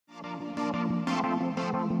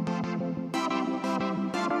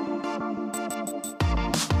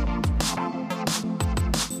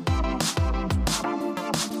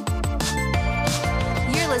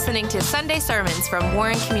Listening to Sunday sermons from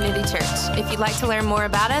Warren Community Church. If you'd like to learn more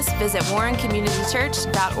about us, visit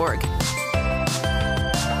warrencommunitychurch.org.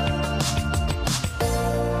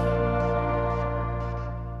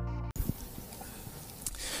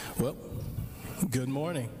 Well, good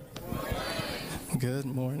morning. Good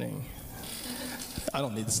morning. I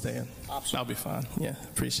don't need to stand. I'll be fine. Yeah,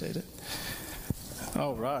 appreciate it.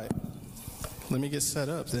 All right. Let me get set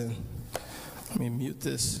up then. Let me mute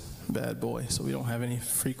this bad boy so we don't have any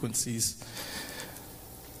frequencies.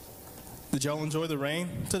 Did y'all enjoy the rain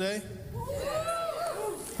today?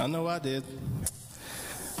 I know I did.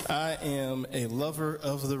 I am a lover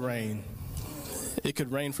of the rain. It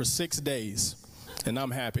could rain for 6 days and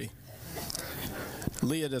I'm happy.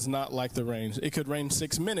 Leah does not like the rain. It could rain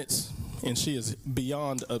 6 minutes and she is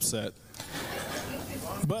beyond upset.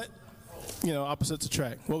 But, you know, opposites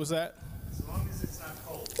attract. What was that? As long as it's not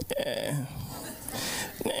cold.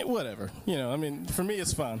 Whatever. You know, I mean, for me,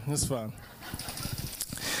 it's fun. It's fun.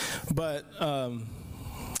 But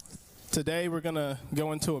today we're going to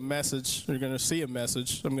go into a message. You're going to see a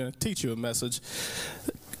message. I'm going to teach you a message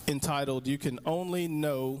entitled, You Can Only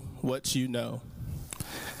Know What You Know.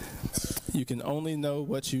 You can only know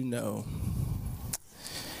what you know.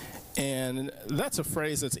 And that's a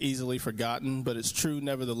phrase that's easily forgotten, but it's true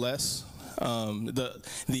nevertheless.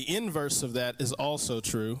 The inverse of that is also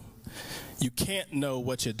true. You can't know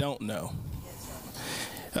what you don't know.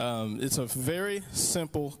 It's a very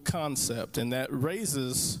simple concept, and that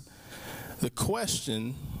raises the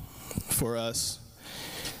question for us,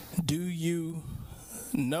 do you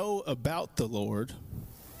know about the Lord,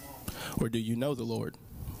 or do you know the Lord?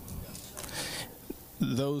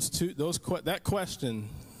 That question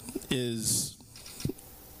is,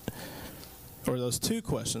 or those two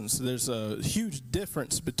questions, there's a huge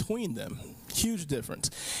difference between them. Huge difference.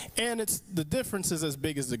 And the difference is as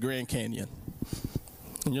big as the Grand Canyon.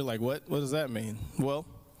 And you're like, what? What does that mean? Well,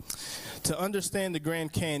 to understand the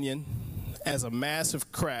Grand Canyon as a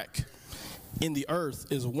massive crack in the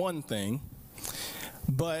earth is one thing,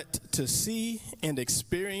 but to see and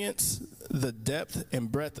experience the depth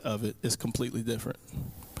and breadth of it is completely different.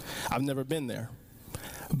 I've never been there,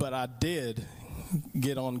 but I did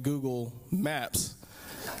get on Google Maps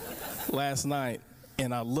last night,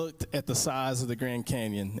 and I looked at the size of the Grand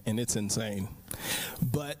Canyon, and it's insane.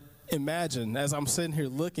 But imagine, as I'm sitting here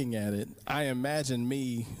looking at it, I imagine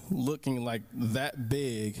me looking like that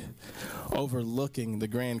big, overlooking the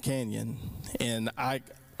Grand Canyon, and I'm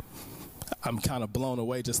kind of blown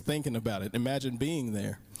away just thinking about it. Imagine being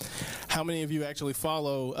there. How many of you actually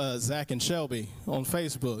follow Zach and Shelby on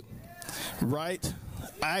Facebook? Right?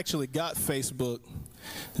 I actually got Facebook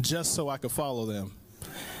just so I could follow them.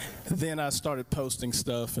 Then I started posting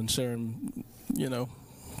stuff and sharing, you know,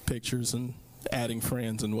 pictures and adding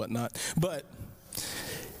friends and whatnot. But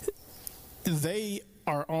they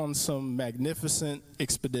are on some magnificent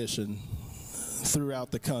expedition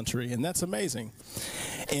throughout the country, and that's amazing.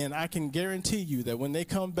 And I can guarantee you that when they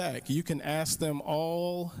come back, you can ask them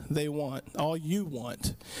all they want, all you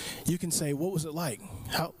want. You can say, what was it like?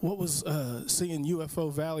 What was seeing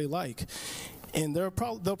UFO Valley like? And they'll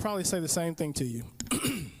probably say the same thing to you.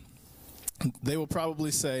 They'll probably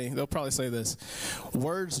say this: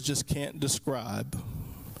 words just can't describe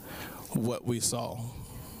what we saw.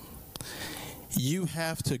 You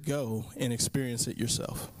have to go and experience it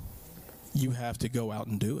yourself. You have to go out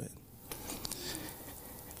and do it.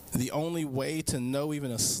 The only way to know even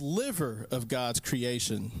a sliver of God's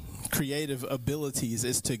creative abilities,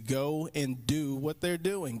 is to go and do what they're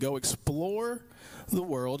doing. Go explore the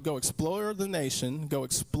world, go explore the nation, go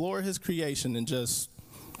explore his creation, and just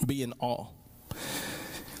be in awe.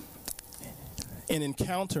 And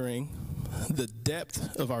encountering the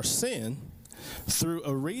depth of our sin through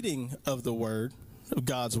a reading of the Word, of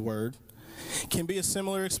God's Word, can be a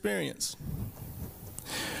similar experience.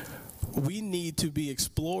 We need to be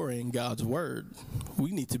exploring God's Word.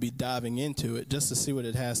 We need to be diving into it just to see what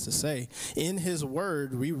it has to say. In his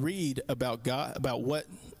Word, we read about God, about what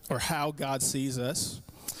or how God sees us,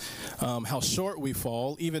 how short we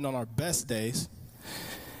fall, even on our best days.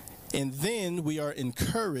 And then we are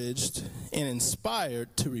encouraged and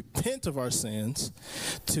inspired to repent of our sins,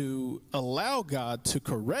 to allow God to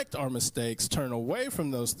correct our mistakes, turn away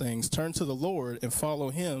from those things, turn to the Lord, and follow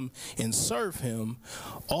him and serve him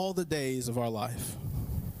all the days of our life.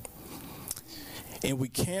 And we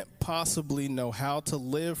can't possibly know how to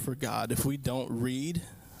live for God if we don't read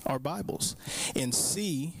our Bibles and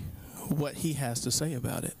see what he has to say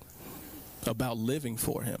about it. about living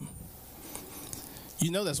for him. You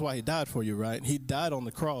know that's why he died for you, right? He died on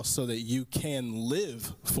the cross so that you can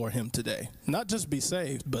live for him today. Not just be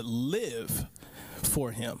saved, but live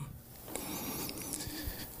for him.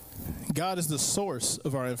 God is the source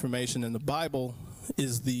of our information, and the Bible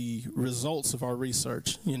is the results of our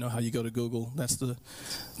research. You know how you go to Google, that's the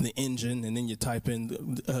engine, and then you type in,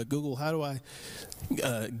 Google, how do I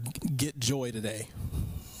get joy today?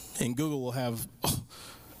 And Google will have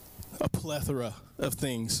a plethora of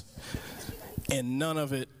things, and none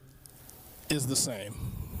of it is the same.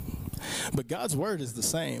 But God's word is the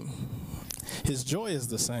same. His joy is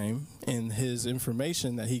the same, and his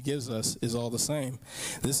information that he gives us is all the same.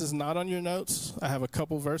 This is not on your notes. I have a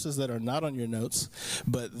couple verses that are not on your notes,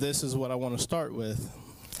 but this is what I want to start with.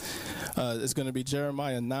 It's going to be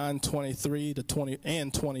Jeremiah 9:23 to 20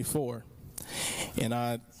 and 24. And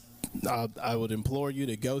I would implore you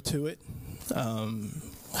to go to it.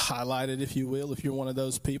 Highlight it, if you will, if you're one of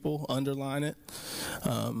those people. Underline it.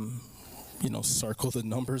 Circle the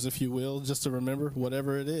numbers, if you will, just to remember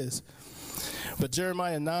whatever it is. But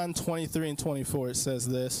Jeremiah 9:23 and 24, it says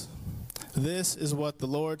this. This is what the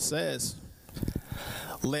Lord says.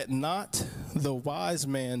 Let not the wise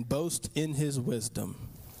man boast in his wisdom,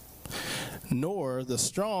 nor the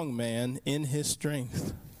strong man in his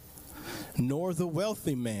strength, nor the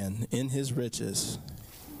wealthy man in his riches.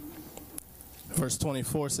 Verse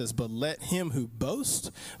 24 says, but let him who boasts,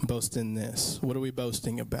 boast in this. What are we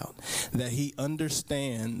boasting about? That he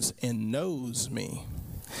understands and knows me,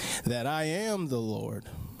 that I am the Lord,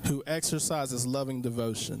 who exercises loving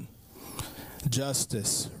devotion,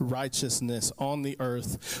 justice, righteousness on the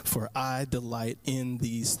earth, for I delight in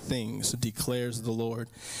these things, declares the Lord.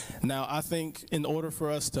 Now, I think in order for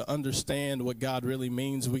us to understand what God really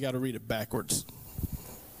means, we got to read it backwards,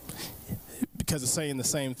 because it's saying the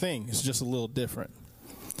same thing. It's just a little different.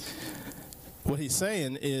 What he's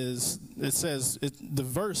saying is,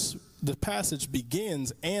 the passage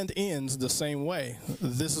begins and ends the same way.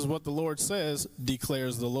 This is what the Lord says,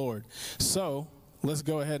 declares the Lord. So let's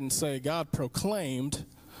go ahead and say God proclaimed.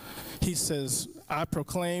 He says, I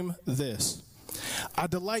proclaim this. I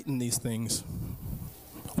delight in these things.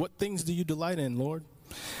 What things do you delight in, Lord?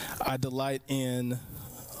 I delight in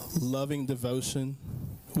loving devotion,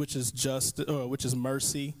 which is which is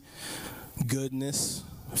mercy, goodness,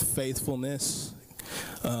 faithfulness,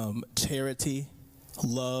 charity,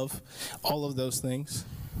 love, all of those things.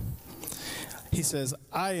 He says,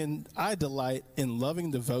 I delight in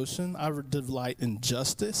loving devotion, I delight in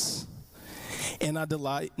justice, and I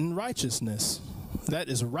delight in righteousness. That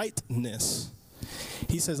is rightness.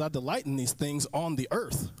 He says, I delight in these things on the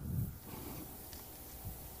earth.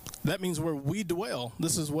 That means where we dwell.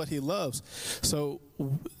 This is what he loves. So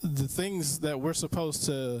the things that we're supposed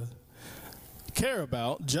to care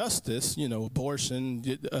about, justice,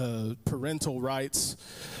 abortion, parental rights,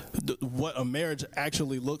 what a marriage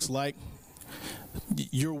actually looks like,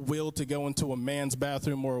 your will to go into a man's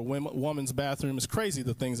bathroom or a woman's bathroom is crazy,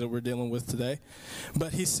 the things that we're dealing with today.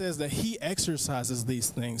 But he says that he exercises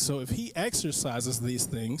these things. So if he exercises these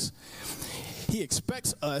things, he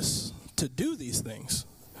expects us to do these things,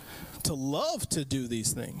 to love to do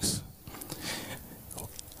these things.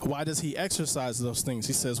 Why does he exercise those things?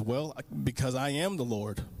 He says, well, because I am the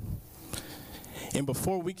Lord. And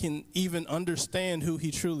before we can even understand who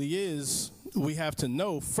he truly is, we have to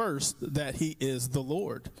know first that he is the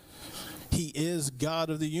Lord. He is God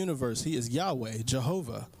of the universe. He is Yahweh,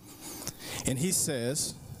 Jehovah. And he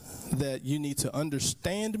says that you need to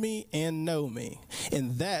understand me and know me.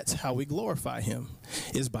 And that's how we glorify him,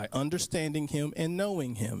 is by understanding him and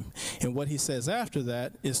knowing him. And what he says after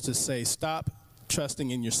that is to say, stop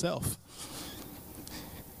trusting in yourself.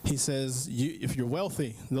 He says, if you're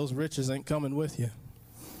wealthy, those riches ain't coming with you.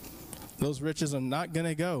 Those riches are not going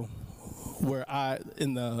to go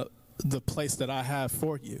in the place that I have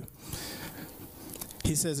for you.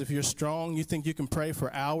 He says, if you're strong, you think you can pray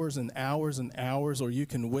for hours and hours and hours, or you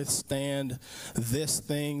can withstand this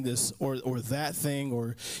thing, or that thing,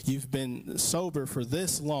 or you've been sober for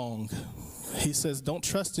this long. He says, don't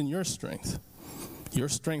trust in your strength. Your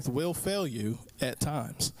strength will fail you at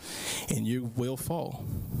times, and you will fall.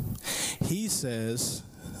 He says,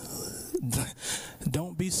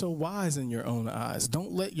 don't be so wise in your own eyes.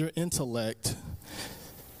 Don't let your intellect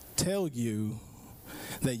tell you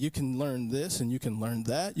that you can learn this and you can learn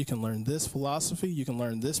that. You can learn this philosophy. You can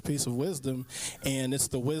learn this piece of wisdom, and it's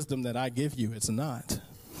the wisdom that I give you. It's not.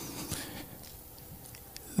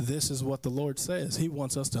 This is what the Lord says. He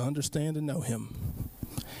wants us to understand and know him,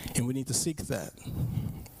 and we need to seek that.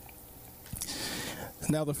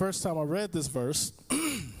 Now, the first time I read this verse,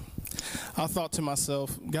 I thought to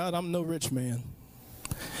myself, God, I'm no rich man,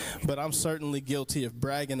 but I'm certainly guilty of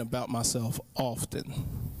bragging about myself often.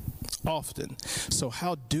 So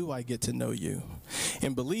how do I get to know you?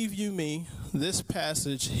 And believe you me, this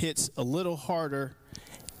passage hits a little harder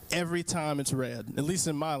every time it's read, at least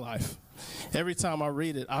in my life. Every time I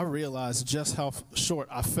read it, I realize just how short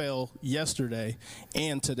I fell yesterday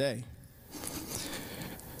and today.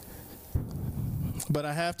 But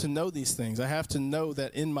I have to know these things. I have to know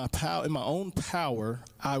that in my own power,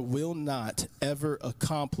 I will not ever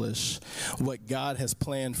accomplish what God has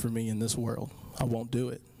planned for me in this world. I won't do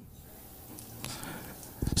it.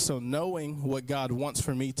 So knowing what God wants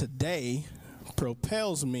for me today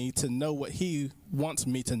propels me to know what he wants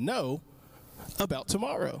me to know about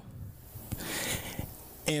tomorrow.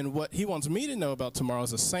 And what he wants me to know about tomorrow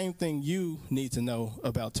is the same thing you need to know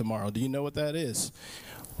about tomorrow. Do you know what that is?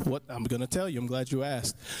 What I'm going to tell you. I'm glad you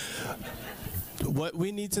asked. What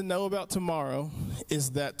we need to know about tomorrow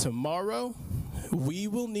is that tomorrow we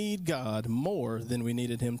will need God more than we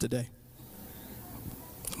needed him today.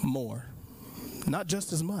 More. Not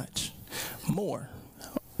just as much. More.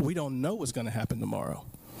 We don't know what's going to happen tomorrow.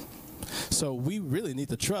 So we really need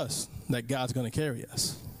to trust that God's going to carry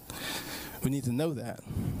us. We need to know that.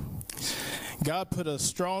 God put a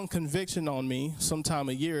strong conviction on me sometime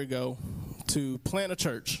a year ago to plant a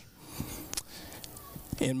church.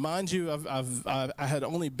 And mind you, I had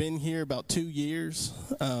only been here about 2 years.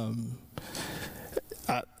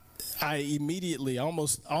 I immediately,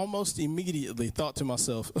 almost immediately thought to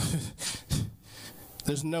myself,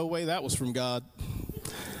 there's no way that was from God.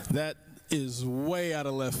 That is way out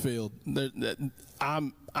of left field.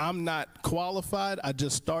 I'm not qualified. I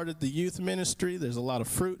just started the youth ministry. There's a lot of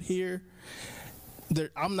fruit here.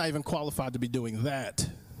 I'm not even qualified to be doing that.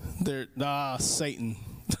 Satan.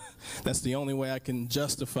 That's the only way I can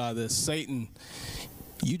justify this. Satan,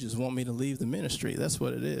 you just want me to leave the ministry. That's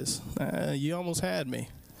what it is. You almost had me.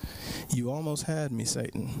 You almost had me,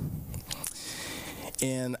 Satan.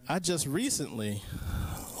 And I just recently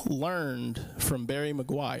learned from Barry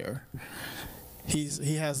McGuire.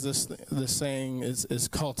 He has this saying, it's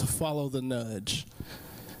called to follow the nudge.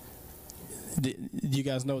 Do you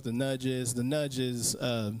guys know what the nudge is? The nudge is,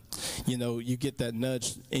 you get that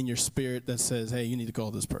nudge in your spirit that says, hey, you need to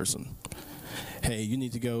call this person. Hey, you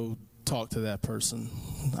need to go talk to that person.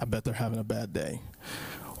 I bet they're having a bad day.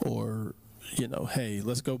 Or, hey,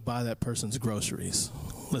 let's go buy that person's groceries.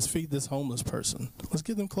 Let's feed this homeless person. Let's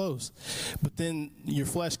get them clothes. But then your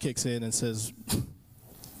flesh kicks in and says,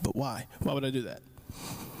 but why? Why would I do that?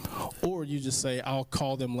 Or you just say, I'll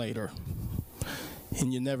call them later.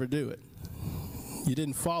 And you never do it. You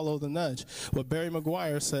didn't follow the nudge. What Barry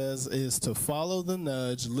McGuire says is to follow the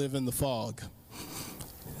nudge, live in the fog.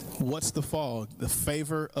 What's the fog? The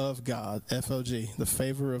favor of God. F-O-G, the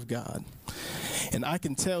favor of God. And I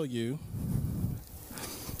can tell you,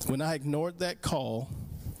 when I ignored that call,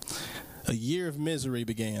 a year of misery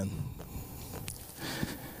began.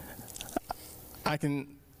 I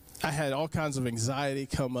had all kinds of anxiety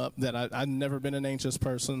come up that I'd never been an anxious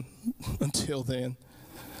person until then.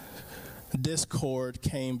 Discord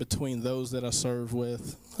came between those that I served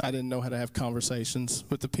with. I didn't know how to have conversations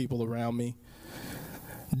with the people around me.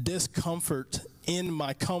 Discomfort in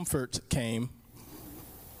my comfort came.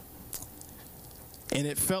 And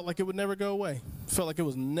it felt like it would never go away. It felt like it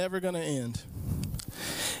was never going to end.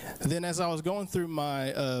 Then as I was going through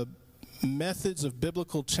my Methods of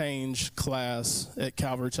Biblical Change class at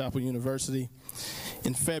Calvary Chapel University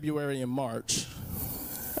in February and March,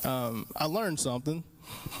 I learned something.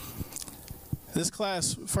 This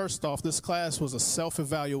class was a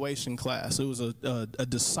self-evaluation class. It was a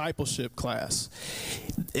discipleship class.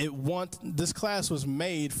 This class was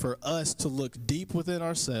made for us to look deep within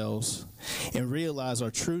ourselves and realize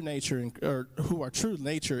our true nature, or who our true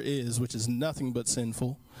nature is, which is nothing but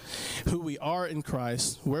sinful, who we are in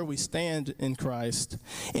Christ, where we stand in Christ,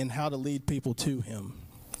 and how to lead people to him.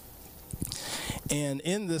 And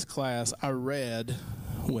in this class, I read,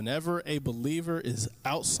 whenever a believer is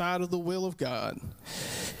outside of the will of God,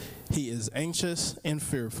 he is anxious and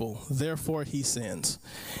fearful, therefore he sins.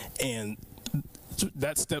 And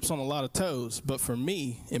that steps on a lot of toes, but for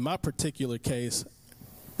me, in my particular case,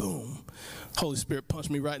 boom, Holy Spirit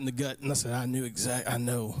punched me right in the gut, and I said, I know exactly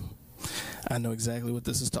what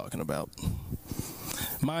this is talking about.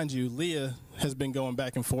 Mind you, Leah has been going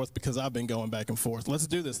back and forth because I've been going back and forth. Let's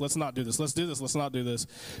do this, let's not do this, let's do this, let's not do this.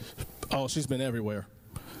 Oh, she's been everywhere.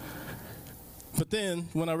 But then,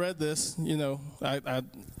 when I read this,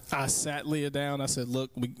 I sat Leah down. I said, look,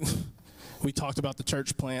 we talked about the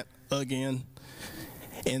church plant again.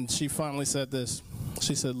 And she finally said this.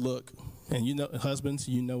 She said, look, And you know, husbands,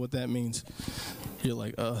 you know what that means. You're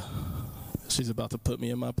like, she's about to put me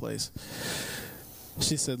in my place.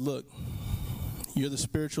 She said, look, you're the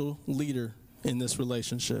spiritual leader in this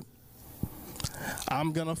relationship.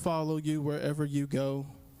 I'm going to follow you wherever you go.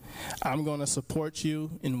 I'm going to support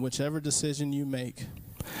you in whichever decision you make.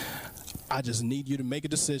 I just need you to make a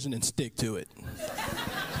decision and stick to it.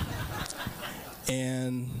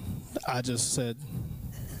 And I just said,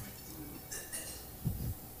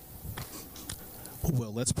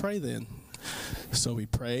 well, let's pray then. So we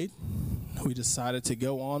prayed. We decided to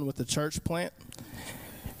go on with the church plant.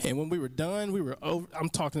 And when we were done, we were over. I'm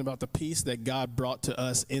talking about the peace that God brought to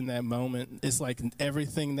us in that moment. It's like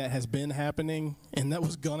everything that has been happening and that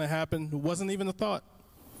was going to happen wasn't even a thought.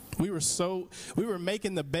 We were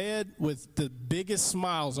making the bed with the biggest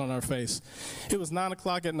smiles on our face. It was 9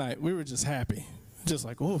 o'clock at night. We were just happy. Just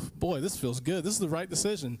like, oh, boy, this feels good. This is the right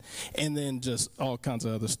decision. And then just all kinds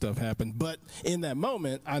of other stuff happened. But in that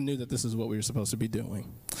moment, I knew that this is what we were supposed to be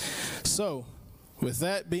doing. So with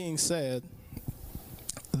that being said,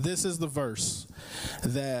 this is the verse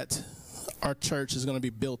that our church is going to be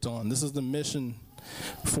built on. This is the mission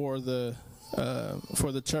for the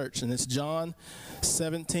church, and it's John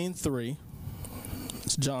 17:3.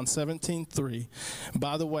 It's John 17:3.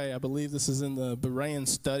 By the way, I believe this is in the Berean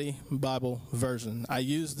Study Bible version. I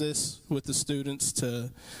use this with the students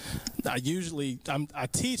I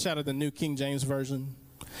teach out of the New King James Version,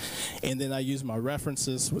 and then I use my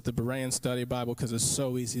references with the Berean Study Bible because it's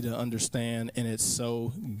so easy to understand and it's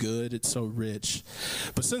so good, it's so rich.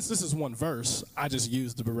 But since this is one verse, I just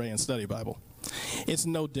use the Berean Study Bible. It's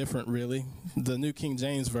no different, really. The New King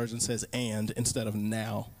James Version says "and" instead of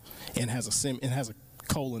 "now," and has a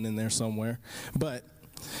colon in there somewhere. But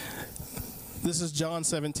this is John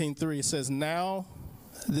 17:3. It says, "Now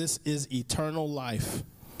this is eternal life,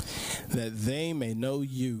 that they may know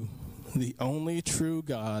you, the only true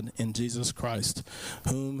God, and Jesus Christ,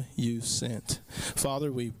 whom you sent."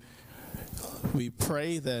 Father, we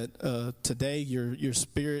pray that today your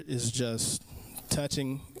Spirit is just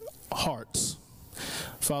touching hearts.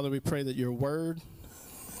 Father, we pray that your word,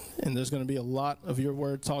 and there's going to be a lot of your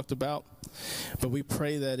word talked about, but we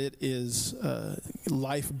pray that it is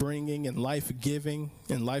life-bringing and life-giving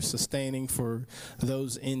and life-sustaining for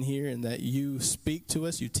those in here, and that you speak to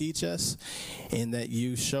us, you teach us, and that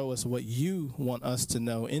you show us what you want us to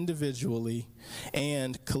know individually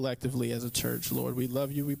and collectively as a church. Lord, we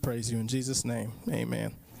love you. We praise you. In Jesus' name,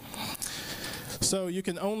 amen. So you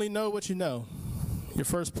can only know what you know. Your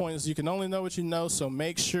first point is you can only know what you know, so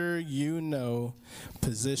make sure you know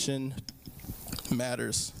position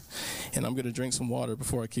matters. And I'm going to drink some water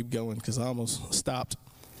before I keep going because I almost stopped.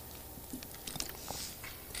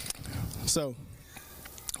 So,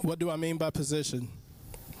 what do I mean by position?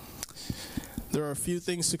 There are a few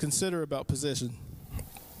things to consider about position.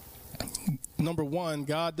 Number one,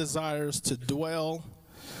 God desires to dwell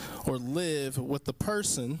or live with the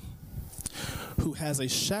person who has a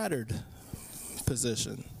shattered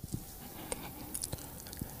position.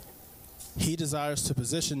 He desires to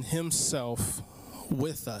position himself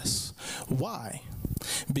with us. Why?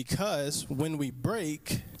 Because when we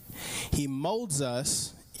break, he molds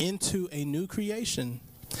us into a new creation.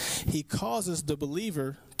 He causes the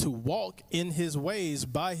believer to walk in his ways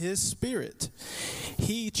by his Spirit.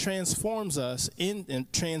 He transforms us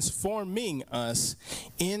transforming us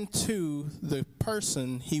into the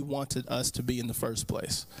person he wanted us to be in the first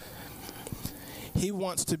place. He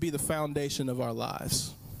wants to be the foundation of our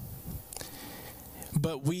lives.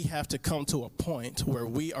 But we have to come to a point where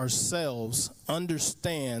we ourselves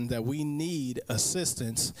understand that we need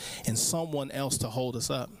assistance and someone else to hold us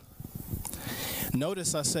up.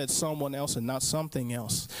 Notice I said someone else and not something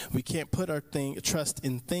else. We can't put our trust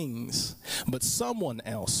in things, but someone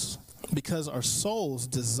else, because our souls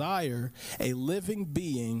desire a living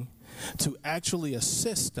being to actually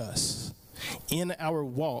assist us in our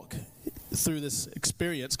walk through this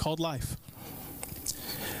experience called life.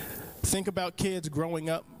 Think about kids growing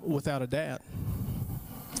up without a dad.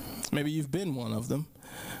 Maybe you've been one of them.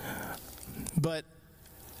 But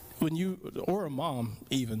or a mom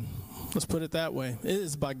even, let's put it that way. It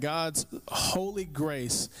is by God's holy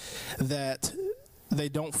grace that they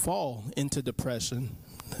don't fall into depression,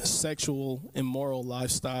 sexual, immoral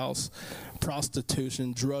lifestyles,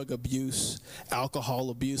 prostitution, drug abuse, alcohol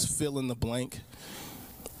abuse, fill in the blank.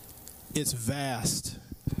 It's vast.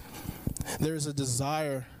 There's a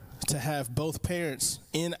desire to have both parents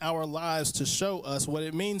in our lives to show us what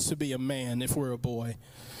it means to be a man if we're a boy,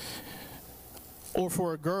 or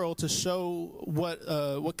for a girl to show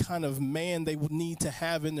what kind of man they would need to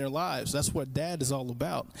have in their lives. That's what dad is all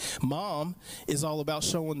about. Mom is all about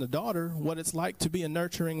showing the daughter what it's like to be a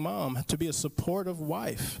nurturing mom, to be a supportive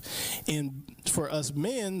wife. And for us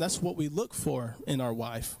men, that's what we look for in our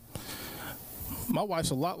wife. My wife's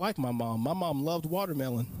a lot like my mom. My mom loved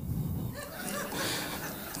watermelon.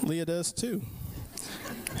 Leah does too.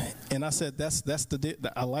 And I said,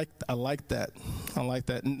 I like that. I like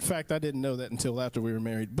that. In fact, I didn't know that until after we were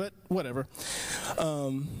married, but whatever.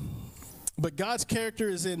 But God's character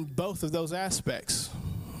is in both of those aspects.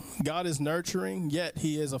 God is nurturing, yet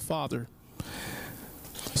he is a father.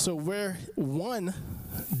 So where one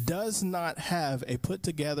does not have a put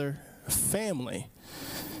together family,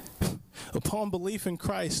 upon belief in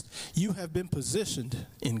Christ, you have been positioned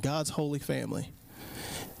in God's holy family.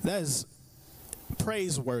 That is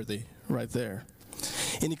praiseworthy right there.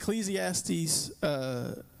 In Ecclesiastes,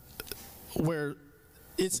 where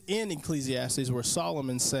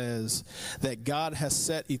Solomon says that God has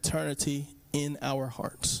set eternity in our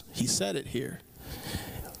hearts. He said it here.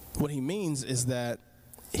 What he means is that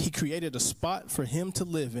he created a spot for him to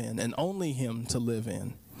live in, and only him to live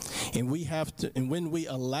in. And when we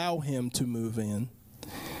allow him to move in,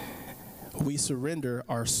 we surrender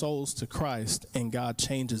our souls to Christ, and God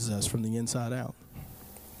changes us from the inside out.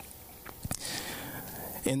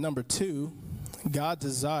 And number two, God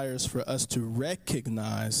desires for us to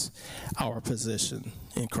recognize our position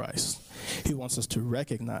in Christ. He wants us to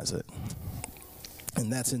recognize it.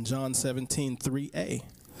 And that's in John 17:3a.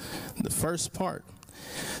 The first part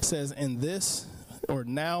says,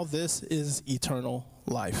 now this is eternal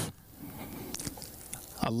life.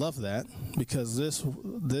 I love that, because this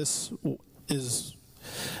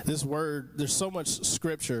word, there's so much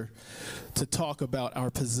scripture to talk about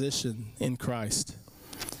our position in Christ,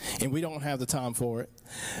 and we don't have the time for it.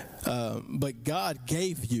 But God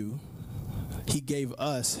gave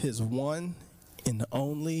us his one and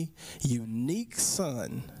only unique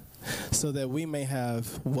Son, so that we may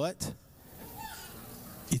have what?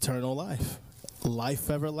 Eternal life.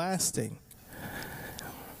 Life everlasting.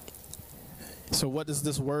 So what does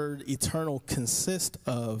this word eternal consist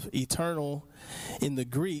of? Eternal in the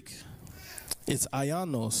Greek, it's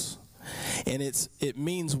aianos, and it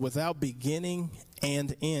means without beginning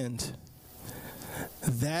and end.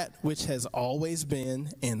 That which has always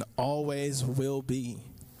been and always will be.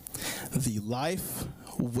 The life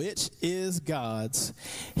which is God's,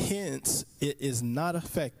 hence it is not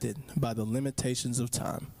affected by the limitations of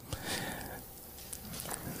time.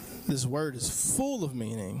 This word is full of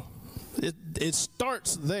meaning. It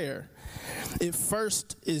starts there. It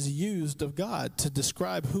first is used of God to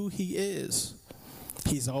describe who he is.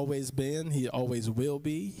 He's always been, he always will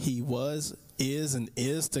be, he was, is, and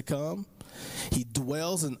is to come. He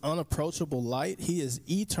dwells in unapproachable light. He is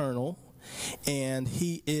eternal, and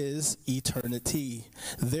he is eternity.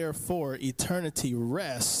 Therefore, eternity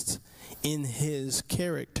rests in his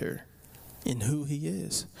character, in who he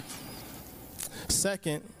is.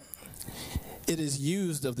 Second, it is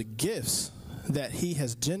used of the gifts that he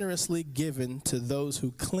has generously given to those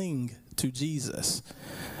who cling to Jesus.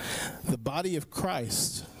 The body of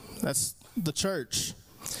Christ, that's the church,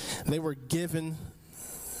 they were given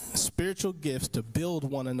spiritual gifts to build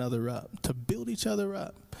one another up, to build each other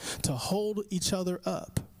up, to hold each other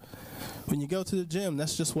up. When you go to the gym,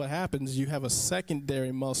 that's just what happens. You have a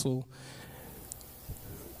secondary muscle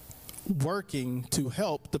working to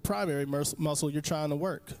help the primary muscle you're trying to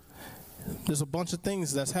work. There's a bunch of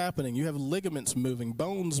things that's happening. You have ligaments moving,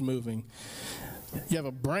 bones moving. You have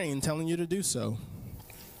a brain telling you to do so.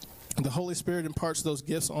 The Holy Spirit imparts those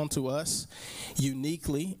gifts onto us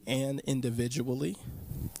uniquely and individually.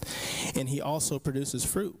 And he also produces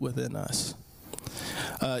fruit within us.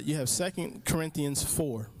 You have 2 Corinthians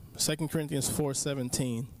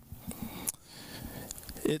 4:17.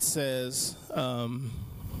 It says,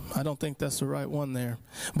 I don't think that's the right one there,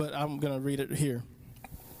 but I'm going to read it here.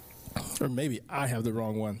 Or maybe I have the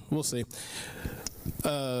wrong one. We'll see.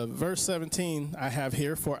 Verse 17 I have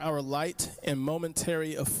here, for our light and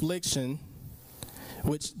momentary affliction,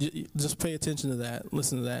 which, just pay attention to that,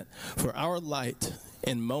 listen to that. For our light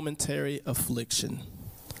and momentary affliction.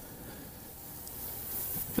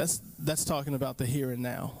 That's talking about the here and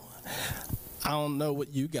now. I don't know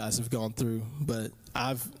what you guys have gone through, but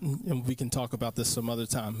and we can talk about this some other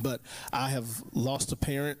time, but I have lost a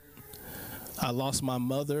parent. I lost my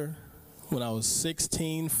mother when I was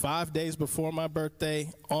 16, 5 days before my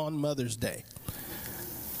birthday on Mother's Day.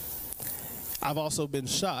 I've also been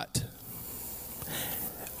shot.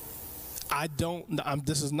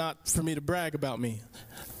 This is not for me to brag about me.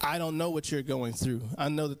 I don't know what you're going through. I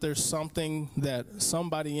know that there's something that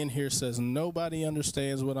somebody in here says, nobody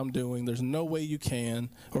understands what I'm doing. There's no way you can,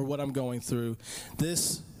 or what I'm going through.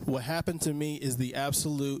 What happened to me is the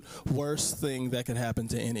absolute worst thing that could happen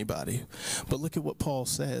to anybody. But look at what Paul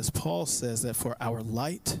says. Paul says that for our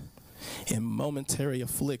light and momentary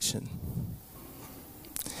affliction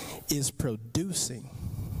is producing.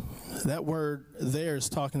 That word there is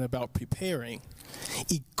talking about preparing,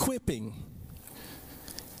 equipping,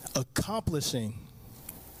 accomplishing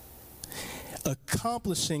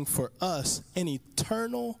for us an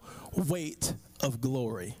eternal weight of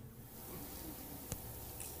glory.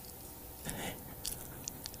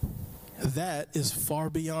 That is far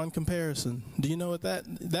beyond comparison. Do you know what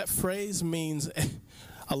that phrase means?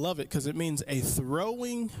 I love it because it means a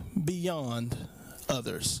throwing beyond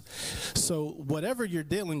others. So whatever you're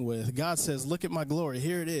dealing with, God says, look at my glory.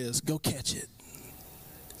 Here it is. Go catch it.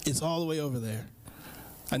 It's all the way over there.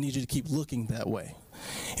 I need you to keep looking that way.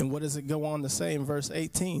 And what does it go on to say in verse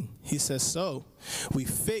 18? He says, so we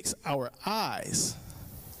fix our eyes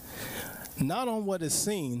not on what is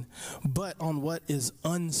seen, but on what is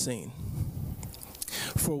unseen.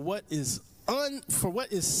 For what is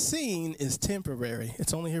seen is temporary.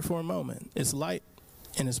 It's only here for a moment. It's light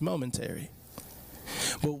and it's momentary.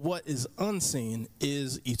 But what is unseen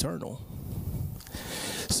is eternal.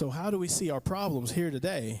 So how do we see our problems here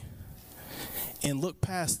today and look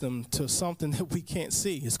past them to something that we can't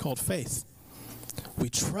see? It's called faith. We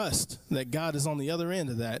trust that God is on the other end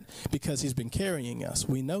of that because he's been carrying us.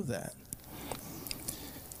 We know that.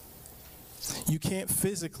 You can't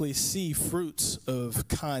physically see fruits of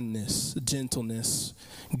kindness, gentleness,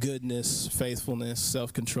 goodness, faithfulness,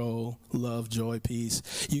 self-control, love, joy, peace.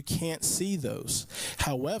 You can't see those.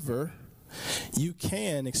 However, you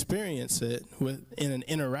can experience it in an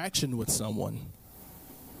interaction with someone.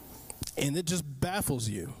 And it just baffles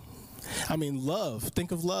you. I mean, love,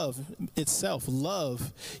 think of love itself.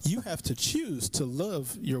 Love, you have to choose to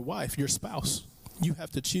love your wife, your spouse. You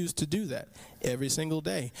have to choose to do that every single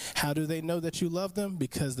day. How do they know that you love them?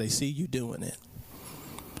 Because they see you doing it.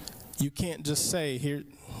 You can't just say, here,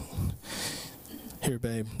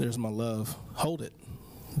 babe, there's my love. Hold it.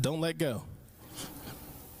 Don't let go.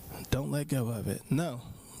 Don't let go of it. No,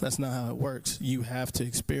 that's not how it works. You have to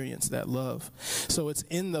experience that love. So it's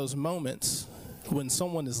in those moments when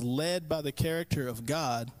someone is led by the character of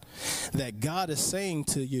God that God is saying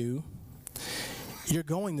to you, you're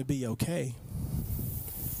going to be okay.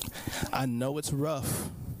 I know it's rough,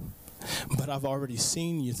 but I've already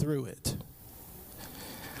seen you through it.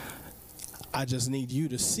 I just need you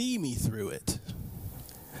to see me through it.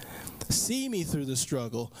 See me through the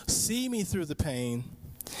struggle. See me through the pain.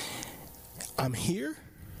 I'm here.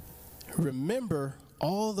 Remember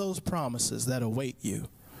all those promises that await you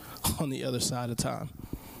on the other side of time.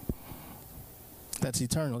 That's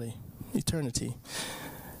eternity.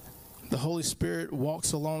 The Holy Spirit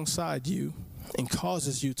walks alongside you and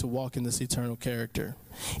causes you to walk in this eternal character.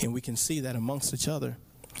 And we can see that amongst each other.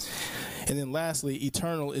 And then lastly,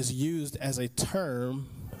 eternal is used as a term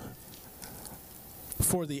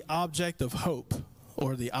for the object of hope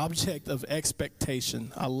or the object of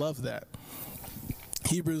expectation. I love that.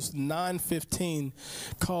 Hebrews 9:15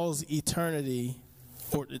 calls eternity,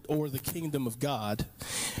 or the kingdom of God,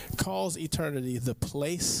 calls eternity the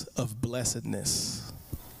place of blessedness.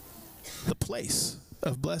 The place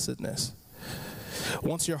of blessedness.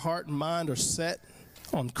 Once your heart and mind are set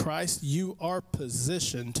on Christ, you are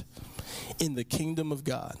positioned in the kingdom of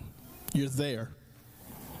God. You're there.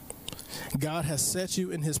 God has set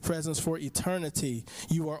you in his presence for eternity.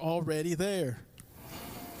 You are already there.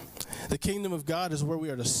 The kingdom of God is where we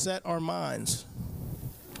are to set our minds.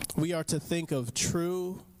 We are to think of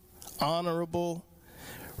true, honorable,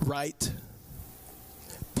 right,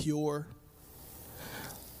 pure,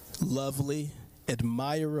 lovely,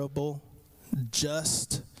 admirable,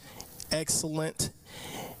 just, excellent,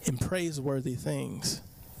 and praiseworthy things.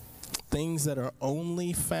 Things that are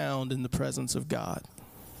only found in the presence of God.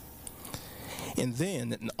 And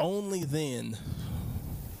then, and only then,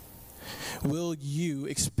 will you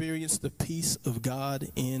experience the peace of God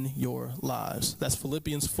in your lives. That's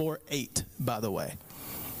Philippians 4:8, by the way.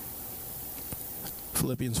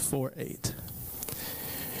 Philippians 4:8.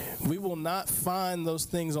 We will not find those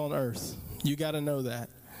things on earth. You got to know that.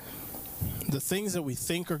 The things that we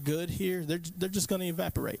think are good here, they're just going to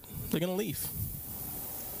evaporate. They're going to leave.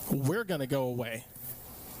 We're going to go away.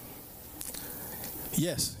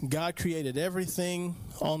 Yes, God created everything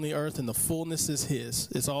on the earth and the fullness is his.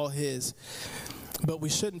 It's all his. But we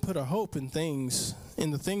shouldn't put our hope in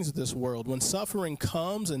the things of this world. When suffering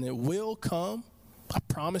comes, and it will come, I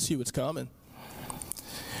promise you it's coming.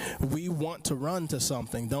 we want to run to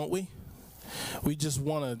something, don't we? We just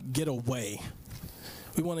want to get away.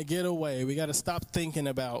 We want to get away. We got to stop thinking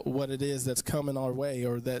about what it is that's coming our way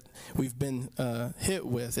or that we've been hit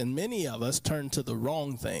with. And many of us turn to the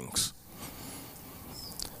wrong things.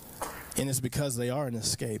 And it's because they are an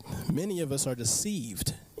escape. Many of us are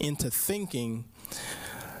deceived into thinking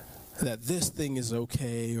that this thing is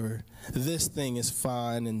okay or this thing is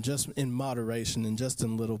fine and just in moderation and just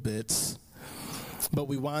in little bits. But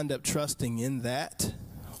we wind up trusting in that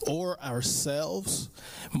or ourselves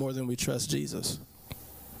more than we trust Jesus.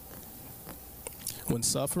 When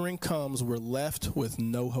suffering comes, we're left with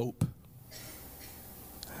no hope.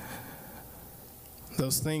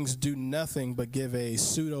 Those things do nothing but give a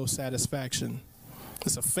pseudo satisfaction.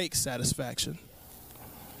 It's a fake satisfaction.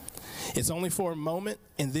 It's only for a moment,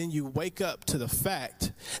 and then you wake up to the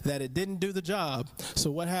fact that it didn't do the job. So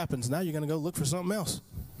what happens? Now you're going to go look for something else.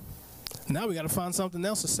 Now we got to find something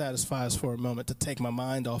else to satisfy us for a moment, to take my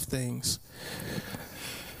mind off things.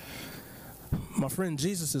 My friend,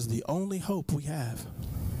 Jesus is the only hope we have.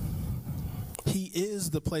 He is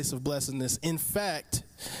the place of blessedness. In fact,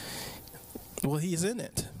 well, he's in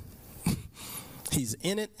it. He's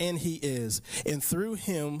in it, and he is. And through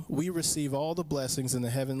him, we receive all the blessings in the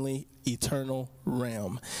heavenly, eternal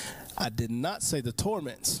realm. I did not say the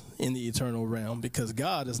torments in the eternal realm, because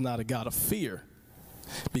God is not a God of fear.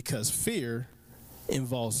 Because fear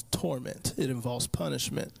involves torment. It involves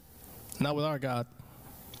punishment. Not with our God.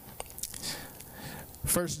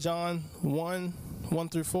 1 John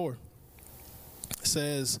 1:1-4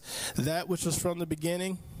 says, that which was from the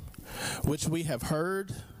beginning, which we have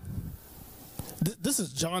heard. This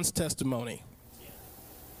is John's testimony.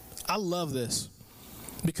 I love this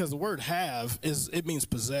because the word have it means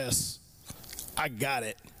possess. I got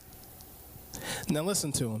it. Now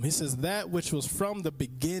listen to him. He says, that which was from the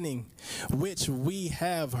beginning, which we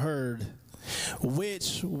have heard,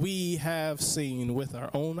 which we have seen with our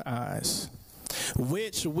own eyes,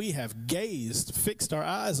 which we have gazed, fixed our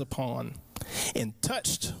eyes upon, and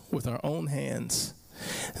touched with our own hands.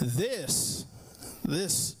 This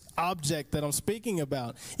object that I'm speaking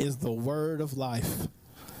about is the word of life.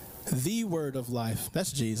 The word of life.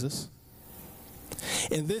 That's Jesus.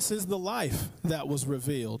 And this is the life that was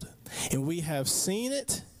revealed. And we have seen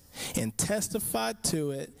it and testified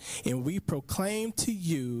to it, and we proclaim to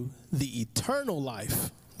you the eternal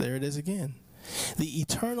life. There it is again. The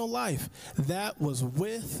eternal life that was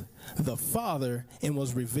with the Father and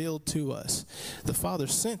was revealed to us. The Father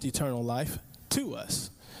sent eternal life to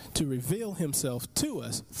us to reveal himself to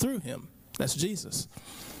us through him. That's Jesus.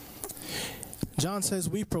 John says,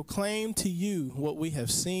 we proclaim to you what we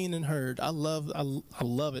have seen and heard. I love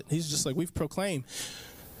it. He's just like, we've proclaimed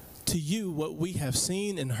to you what we have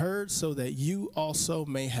seen and heard, so that you also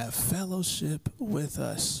may have fellowship with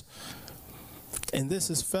us. And this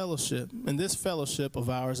is fellowship. And this fellowship of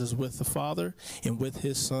ours is with the Father and with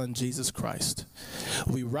his Son, Jesus Christ.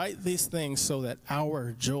 We write these things so that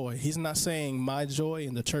our joy, he's not saying my joy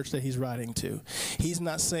in the church that he's writing to. He's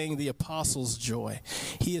not saying the apostles' joy.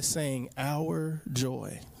 He is saying our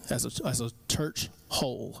joy as a church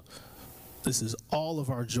whole. This is all of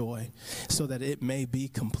our joy, so that it may be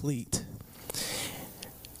complete.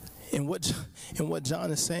 And what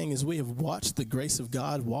John is saying is, we have watched the grace of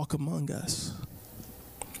God walk among us.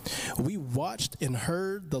 We watched and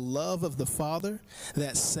heard the love of the Father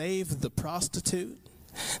that saved the prostitute,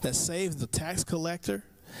 that saved the tax collector,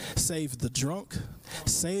 saved the drunk,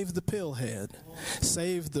 saved the pillhead,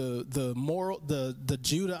 saved the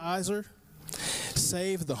Judaizer,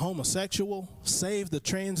 saved the homosexual, saved the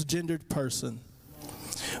transgendered person.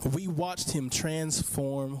 We watched him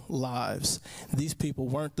transform lives. These people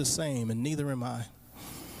weren't the same, and neither am I.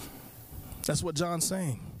 That's what John's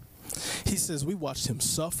saying. He says we watched him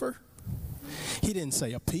suffer. He didn't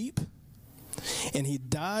say a peep. And he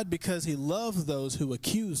died because he loved those who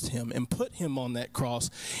accused him and put him on that cross.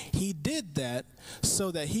 He did that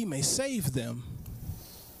so that he may save them.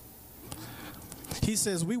 He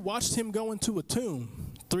says we watched him go into a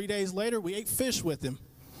tomb. 3 days later, we ate fish with him.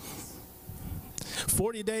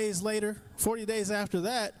 40 days later, 40 days after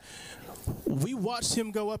that, we watched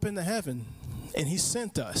him go up into heaven, and he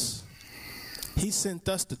sent us. He sent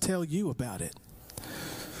us to tell you about it.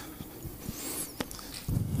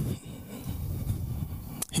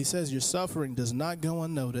 He says your suffering does not go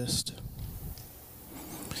unnoticed.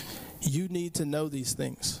 You need to know these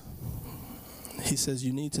things. He says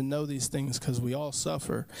you need to know these things because we all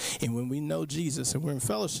suffer. And when we know Jesus and we're in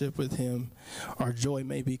fellowship with him, our joy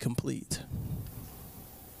may be complete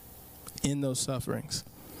in those sufferings.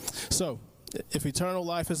 So, if eternal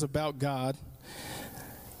life is about God,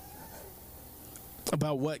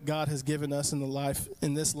 about what God has given us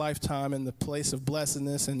in this lifetime, in the place of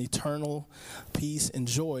blessedness and eternal peace and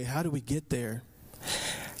joy, how do we get there?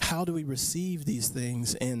 How do we receive these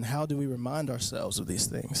things, and how do we remind ourselves of these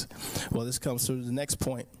things? Well, this comes to the next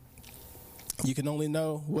point. You can only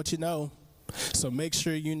know what you know, so make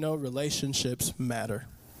sure you know relationships matter.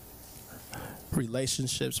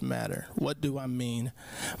 Relationships matter. What do I mean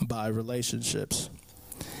by relationships?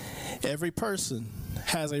 Every person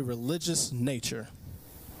has a religious nature.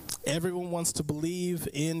 Everyone wants to believe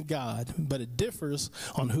in God, but it differs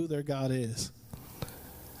on who their God is.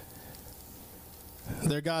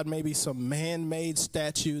 Their God may be some man-made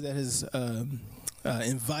statue that has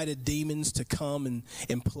invited demons to come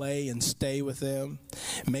and play and stay with them.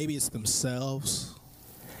 Maybe it's themselves.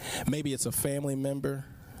 Maybe it's a family member.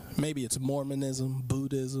 Maybe it's Mormonism,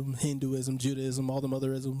 Buddhism, Hinduism, Judaism, all them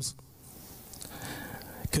other isms.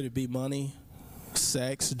 Could it be money,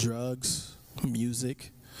 sex, drugs,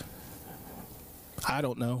 music? I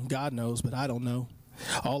don't know. God knows, but I don't know.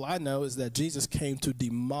 All I know is that Jesus came to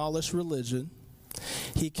demolish religion.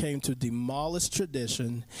 He came to demolish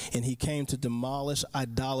tradition, and he came to demolish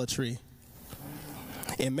idolatry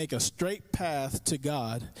and make a straight path to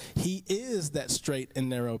God. He is that straight and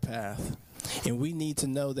narrow path, and we need to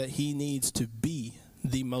know that he needs to be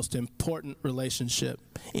the most important relationship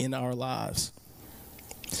in our lives.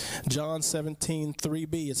 John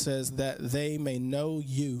 17:3b, it says that they may know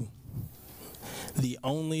you, the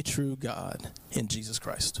only true God, in Jesus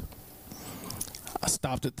Christ. I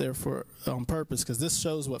stopped it there on purpose because this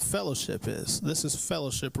shows what fellowship is. This is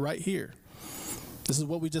fellowship right here. This is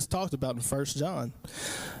what we just talked about in 1 John.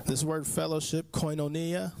 This word fellowship,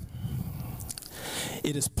 koinonia,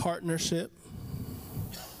 it is partnership,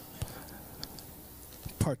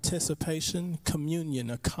 participation,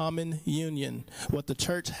 communion, a common union. What the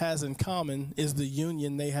church has in common is the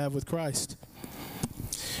union they have with Christ.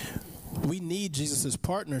 We need Jesus'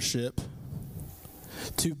 partnership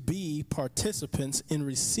to be participants in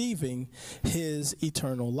receiving his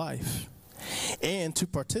eternal life and to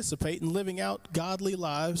participate in living out godly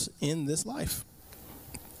lives in this life.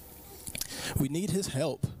 We need his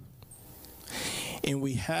help, and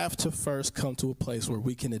we have to first come to a place where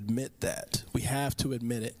we can admit that. We have to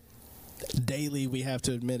admit it. Daily, we have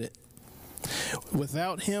to admit it.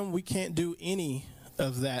 Without him, we can't do any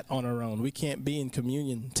of that on our own. We can't be in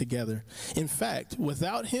communion together. In fact,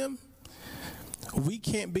 without him, we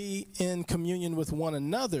can't be in communion with one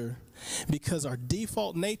another because our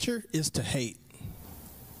default nature is to hate.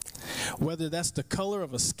 Whether that's the color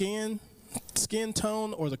of a skin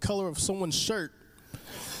tone or the color of someone's shirt,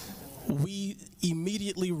 we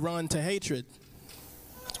immediately run to hatred.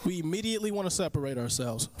 We immediately want to separate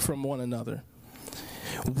ourselves from one another.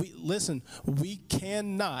 We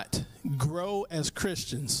cannot grow as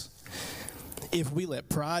Christians if we let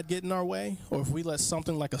pride get in our way, or if we let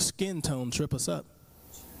something like a skin tone trip us up.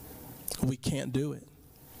 We can't do it.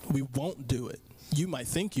 We won't do it. You might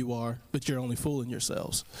think you are, but you're only fooling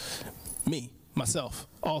yourselves. Me, myself,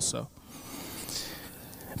 also.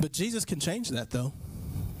 But Jesus can change that, though.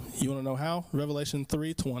 You want to know how? Revelation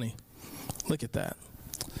 3:20. Look at that.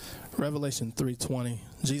 Revelation 3:20.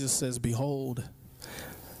 Jesus says, "Behold,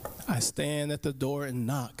 I stand at the door and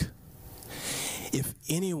knock. If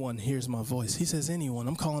anyone hears my voice," he says anyone,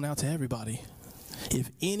 I'm calling out to everybody.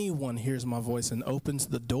 "If anyone hears my voice and opens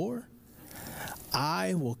the door,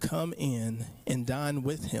 I will come in and dine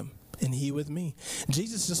with him, and he with me."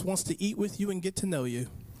 Jesus just wants to eat with you and get to know you,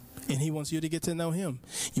 and he wants you to get to know him.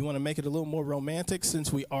 You want to make it a little more romantic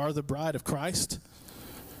since we are the bride of Christ?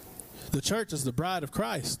 The church is the bride of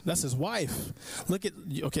Christ. That's his wife. Look at,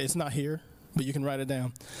 okay, it's not here, but you can write it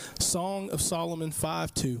down. Song of Solomon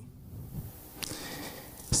 5:2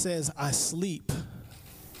 says, "I sleep,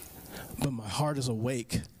 but my heart is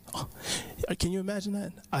awake." Oh, can you imagine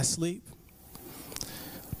that? I sleep,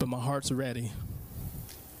 but my heart's ready.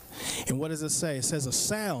 And what does it say? It says a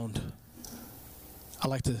sound. I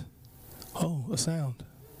like to, a sound.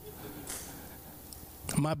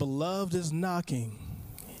 "My beloved is knocking."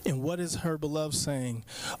 And what is her beloved saying?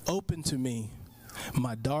 "Open to me,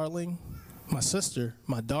 my darling, my sister,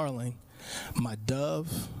 my darling, my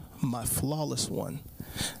dove, my flawless one."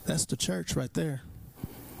 That's the church right there.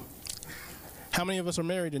 How many of us are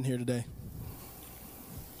married in here today?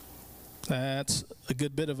 That's a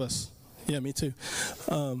good bit of us. Yeah, me too.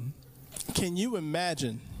 Can you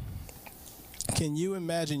imagine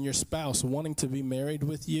your spouse wanting to be married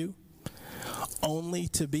with you only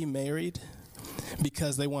to be married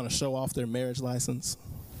because they want to show off their marriage license,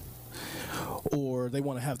 or they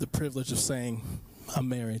want to have the privilege of saying, "I'm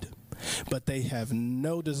married," but they have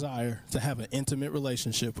no desire to have an intimate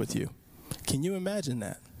relationship with you? Can you imagine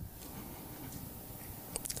that?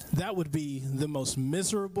 That would be the most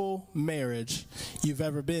miserable marriage you've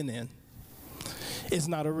ever been in. It's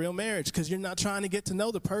not a real marriage because you're not trying to get to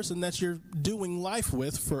know the person that you're doing life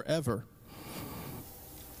with forever.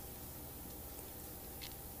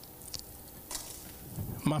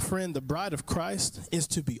 My friend, the bride of Christ is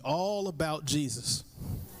to be all about Jesus.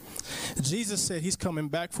 Jesus said he's coming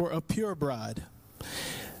back for a pure bride.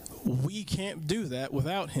 We can't do that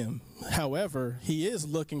without him. However, he is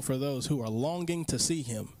looking for those who are longing to see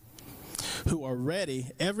him, who are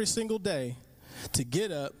ready every single day to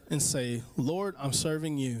get up and say, Lord, I'm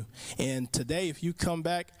serving you. And today, if you come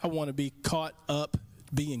back, I want to be caught up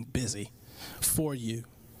being busy for you.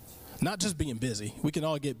 Not just being busy. We can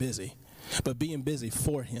all get busy. But being busy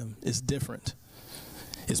for him is different.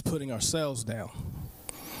 It's putting ourselves down.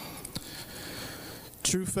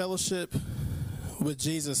 True fellowship with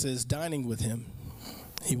Jesus is dining with him.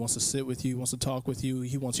 He wants to sit with you. He wants to talk with you.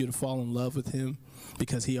 He wants you to fall in love with him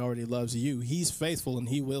because he already loves you. He's faithful and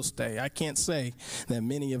he will stay. I can't say that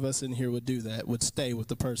many of us in here would do that, would stay with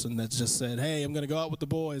the person that just said, hey, I'm going to go out with the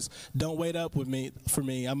boys. Don't wait up with me for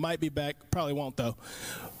me. I might be back. Probably won't, though.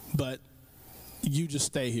 But you just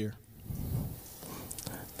stay here.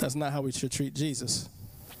 That's not how we should treat Jesus.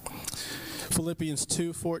 Philippians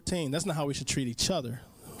 2:14. That's not how we should treat each other.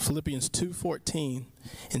 Philippians 2:14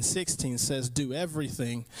 and 16 says, "Do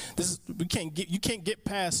everything." You can't get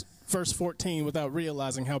past verse 14 without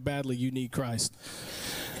realizing how badly you need Christ.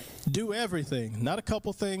 Do everything, not a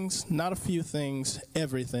couple things, not a few things,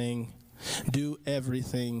 everything. Do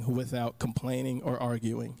everything without complaining or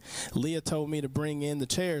arguing. Leah told me to bring in the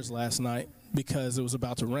chairs last night because it was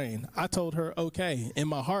about to rain. I told her, okay. In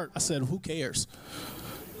my heart, I said, who cares?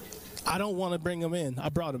 I don't want to bring them in. I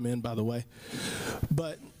brought them in, by the way.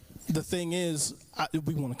 But the thing is,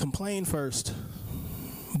 we want to complain first.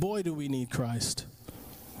 Boy, do we need Christ.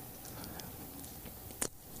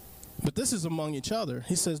 But this is among each other.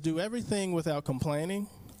 He says, do everything without complaining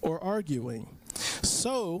or arguing,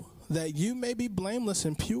 so that you may be blameless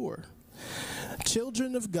and pure,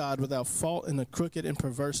 children of God without fault in a crooked and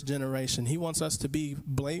perverse generation. He wants us to be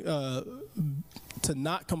to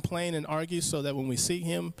not complain and argue, so that when we see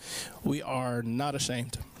him, we are not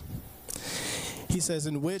ashamed. He says,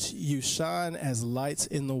 in which you shine as lights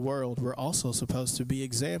in the world. We're also supposed to be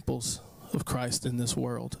examples of Christ in this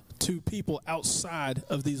world to people outside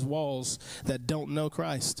of these walls that don't know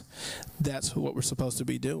Christ. That's what we're supposed to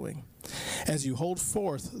be doing. As you hold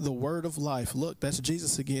forth the word of life. Look, that's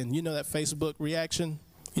Jesus again. You know that Facebook reaction?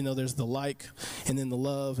 You know, there's the like, and then the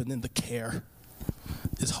love, and then the care.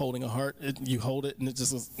 It's holding a heart. You hold it, and it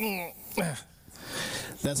just goes,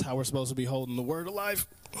 That's how we're supposed to be holding the word of life.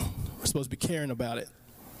 We're supposed to be caring about it.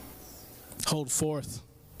 Hold forth.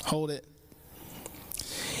 Hold it.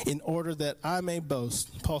 In order that I may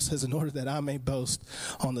boast, Paul says, in order that I may boast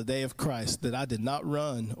on the day of Christ, that I did not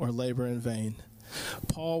run or labor in vain.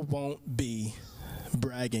 Paul won't be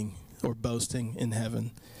bragging or boasting in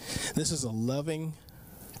heaven. This is a loving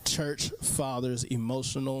church father's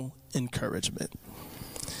emotional encouragement.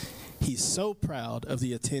 He's so proud of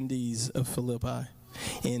the attendees of Philippi,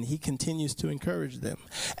 and he continues to encourage them,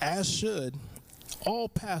 as should all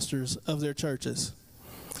pastors of their churches.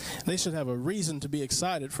 They should have a reason to be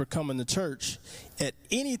excited for coming to church at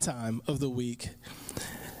any time of the week,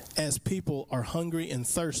 as people are hungry and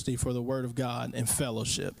thirsty for the word of God and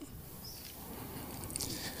fellowship.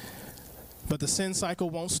 But the sin cycle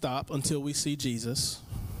won't stop until we see Jesus.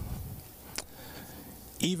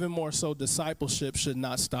 Even more so, discipleship should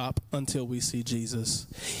not stop until we see Jesus.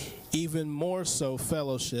 Even more so,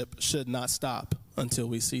 fellowship should not stop until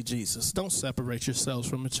we see Jesus. Don't separate yourselves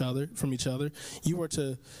from each other. You are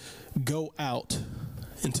to go out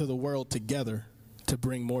into the world together to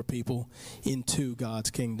bring more people into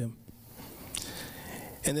God's kingdom.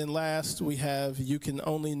 And then last, we have, you can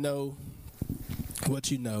only know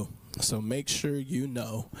what you know. So make sure you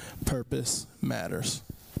know purpose matters.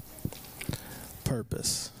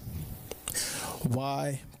 Purpose.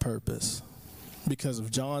 Why purpose? Because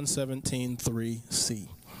of John 17:3c.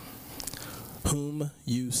 Whom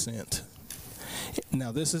you sent.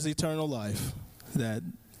 Now this is eternal life, that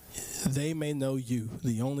they may know you,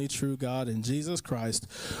 the only true God, and Jesus Christ,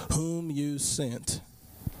 whom you sent.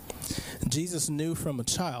 Jesus knew from a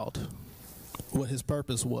child what his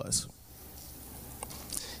purpose was.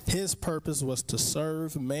 His purpose was to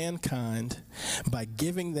serve mankind by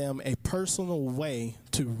giving them a personal way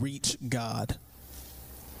to reach God.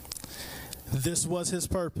 This was his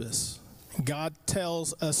purpose. God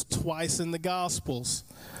tells us twice in the Gospels,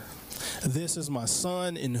 this is my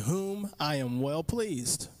son in whom I am well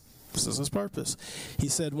pleased. This is his purpose. He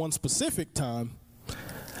said one specific time,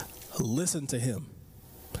 listen to him.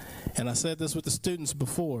 And I said this with the students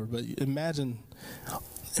before, but imagine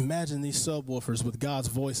these subwoofers with God's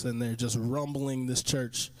voice in there just rumbling this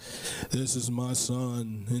church. This is my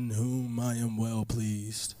son in whom I am well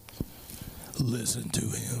pleased. Listen to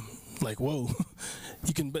him. Like, whoa.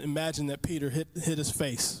 You can imagine that Peter hit his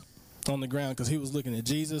face on the ground because he was looking at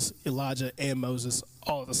Jesus, Elijah, and Moses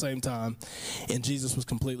all at the same time. And Jesus was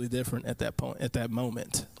completely different at that point, at that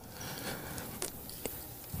moment.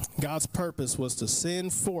 God's purpose was to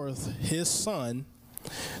send forth his son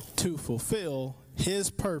to fulfill his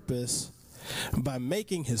purpose by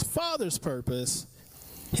making his Father's purpose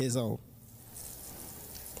his own.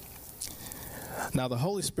 Now the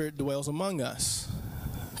Holy Spirit dwells among us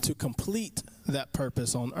to complete that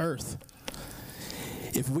purpose on earth.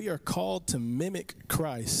 If we are called to mimic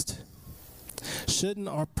Christ, shouldn't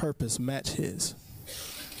our purpose match his?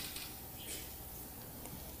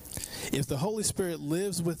 If the Holy Spirit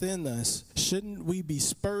lives within us, shouldn't we be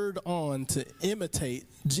spurred on to imitate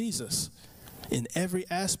Jesus in every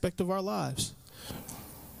aspect of our lives?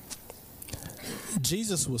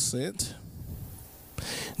 Jesus was sent.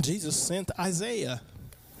 Jesus sent Isaiah.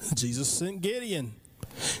 Jesus sent Gideon.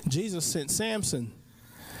 Jesus sent Samson.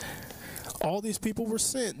 All these people were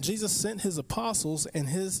sent. Jesus sent his apostles, and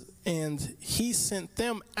he sent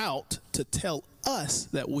them out to tell us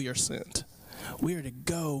that we are sent. We are to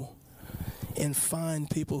go and find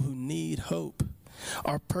people who need hope.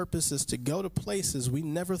 Our purpose is to go to places we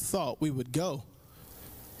never thought we would go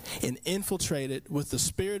and infiltrate it with the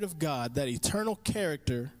Spirit of God, that eternal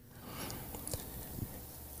character,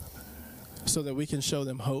 so that we can show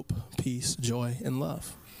them hope, peace, joy, and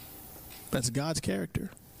love. That's God's character,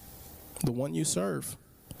 the one you serve.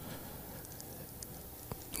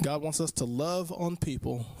 God wants us to love on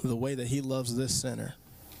people the way that he loves this sinner.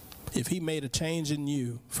 If he made a change in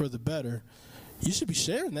you for the better, you should be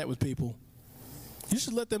sharing that with people. You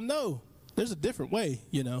should let them know there's a different way,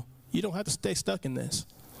 you know. You don't have to stay stuck in this.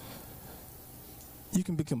 You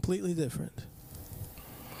can be completely different.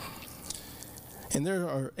 And there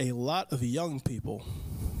are a lot of young people,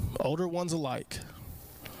 older ones alike,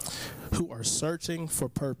 who are searching for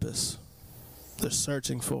purpose. They're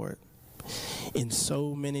searching for it in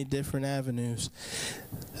so many different avenues.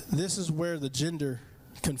 This is where the gender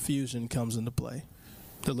confusion comes into play.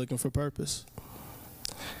 They're looking for purpose.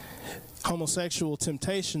 Homosexual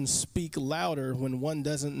temptations speak louder when one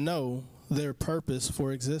doesn't know their purpose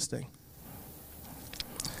for existing.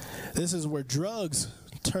 This is where drugs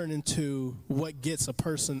turn into what gets a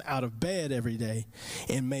person out of bed every day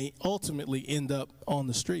and may ultimately end up on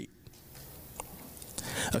the street.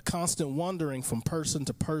 A constant wandering from person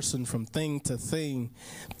to person, from thing to thing,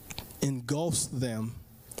 engulfs them.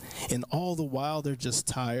 And all the while, they're just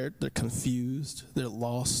tired, they're confused, they're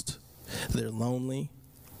lost, they're lonely,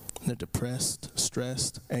 they're depressed,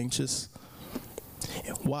 stressed, anxious.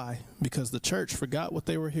 And why? Because the church forgot what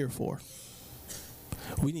they were here for.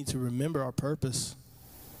 We need to remember our purpose.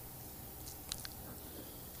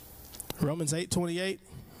 Romans 8:28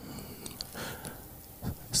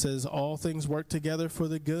 says, all things work together for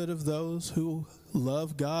the good of those who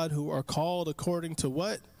love God, who are called according to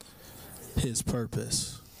what? His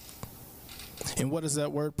purpose. And what does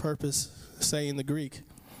that word purpose say in the Greek?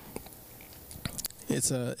 It's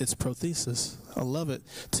prothesis. I love it.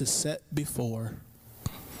 To set before.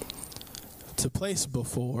 To place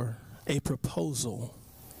before. A proposal.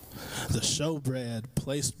 The showbread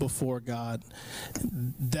placed before God.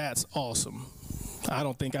 That's awesome. I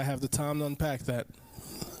don't think I have the time to unpack that.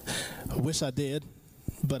 I wish I did,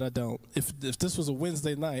 but I don't. If this was a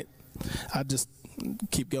Wednesday night, I'd just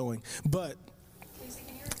keep going. But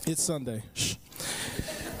it's Sunday. Shh.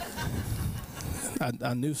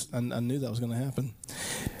 I knew that was going to happen.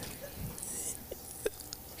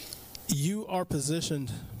 You are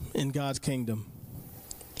positioned in God's kingdom.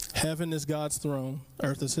 Heaven is God's throne.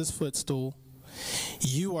 Earth is his footstool.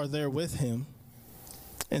 You are there with him.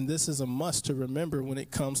 And this is a must to remember when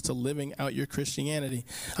it comes to living out your Christianity.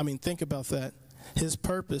 I mean, think about that. His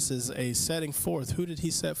purpose is a setting forth. Who did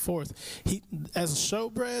he set forth? He, as a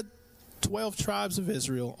showbread, 12 tribes of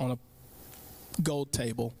Israel on a gold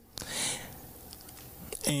table.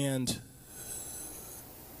 And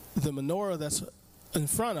the menorah that's in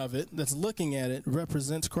front of it, that's looking at it,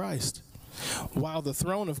 represents Christ. While the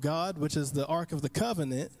throne of God, which is the Ark of the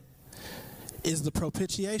Covenant, is the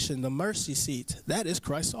propitiation, the mercy seat. That is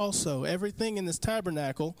Christ also. Everything in this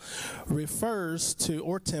tabernacle refers to,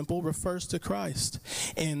 or temple, refers to Christ.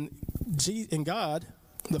 And God,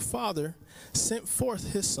 the Father, sent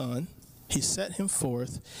forth his Son. He set him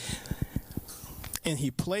forth And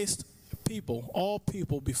he placed people, all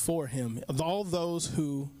people before him, all those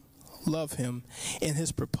who love him. And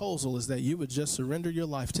his proposal is that you would just surrender your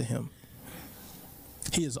life to him.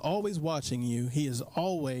 He is always watching you. He is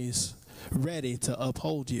always ready to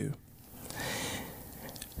uphold you.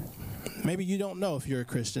 Maybe you don't know if you're a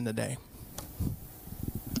Christian today.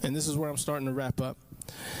 And this is where I'm starting to wrap up.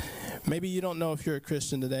 Maybe you don't know if you're a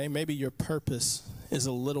Christian today. Maybe your purpose is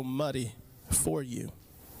a little muddy for you.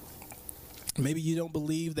 Maybe you don't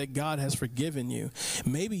believe that God has forgiven you.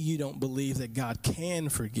 Maybe you don't believe that God can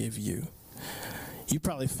forgive you. You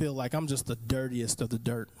probably feel like I'm just the dirtiest of the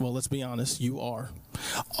dirt. Well, let's be honest, you are.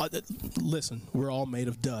 Listen, we're all made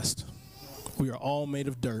of dust. We are all made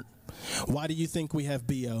of dirt. Why do you think we have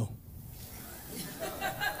BO?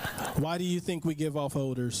 Why do you think we give off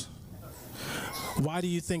odors? Why do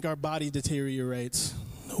you think our body deteriorates?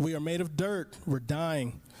 We are made of dirt. We're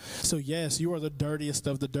dying. So yes, you are the dirtiest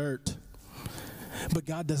of the dirt. But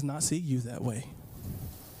God does not see you that way.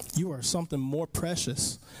 You are something more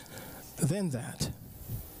precious than that.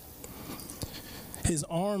 His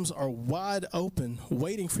arms are wide open,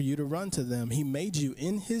 waiting for you to run to them. He made you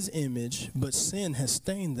in his image, but sin has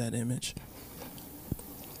stained that image.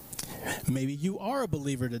 Maybe you are a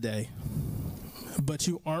believer today, but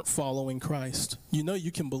you aren't following Christ. You know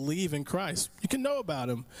you can believe in Christ. You can know about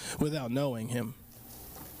him without knowing him.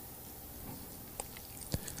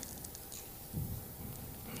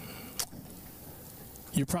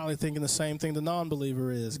 You're probably thinking the same thing the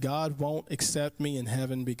non-believer is. God won't accept me in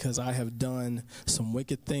heaven because I have done some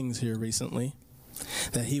wicked things here recently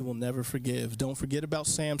that he will never forgive. Don't forget about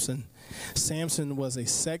Samson. Samson was a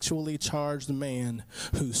sexually charged man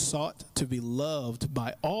who sought to be loved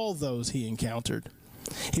by all those he encountered.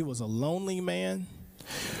 He was a lonely man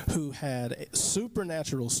who had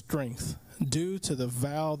supernatural strength due to the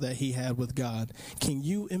vow that he had with God. Can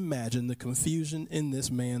you imagine the confusion in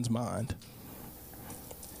this man's mind?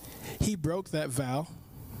 He broke that vow,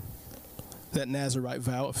 that Nazirite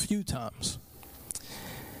vow, a few times.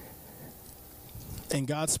 And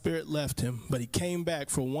God's Spirit left him, but he came back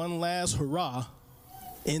for one last hurrah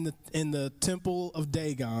in the temple of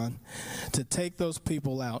Dagon to take those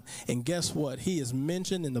people out. And guess what? He is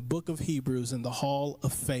mentioned in the book of Hebrews in the hall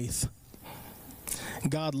of faith.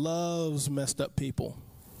 God loves messed up people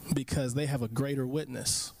because they have a greater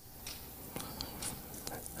witness.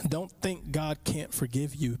 Don't think God can't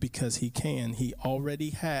forgive you, because he can. He already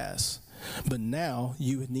has. But now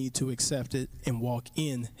you need to accept it and walk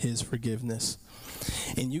in his forgiveness.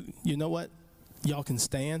 And you know what? Y'all can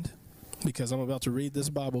stand, because I'm about to read this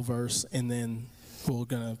Bible verse, and then we're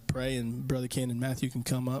going to pray, and Brother Ken and Matthew can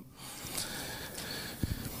come up.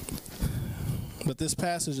 But this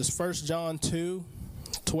passage is 1 John 2,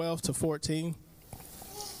 12 to 14.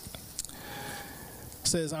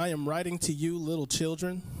 Says, I am writing to you, little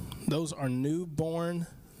children. Those are newborn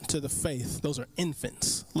to the faith. Those are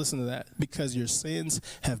infants. Listen to that. Because your sins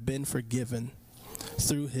have been forgiven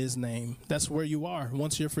through his name. That's where you are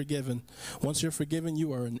once you're forgiven. Once you're forgiven,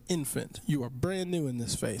 you are an infant. You are brand new in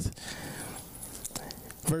this faith.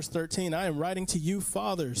 Verse 13, I am writing to you,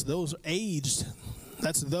 fathers, those aged.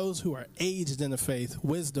 That's those who are aged in the faith,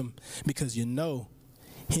 wisdom, because you know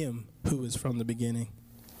him who is from the beginning.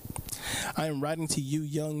 I am writing to you,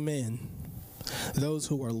 young men, those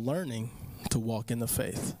who are learning to walk in the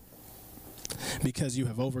faith, because you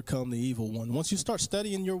have overcome the evil one. Once you start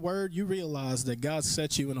studying your word, you realize that God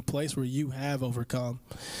set you in a place where you have overcome,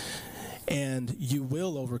 and you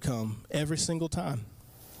will overcome every single time.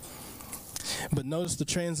 But notice the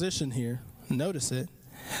transition here. Notice it.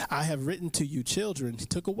 I have written to you, children. He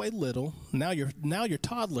took away little. Now you're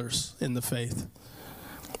toddlers in the faith.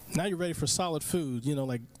 Now you're ready for solid food,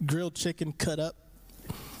 like grilled chicken cut up,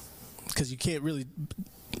 because you can't really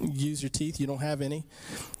use your teeth. You don't have any.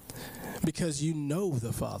 Because you know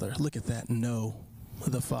the Father. Look at that. Know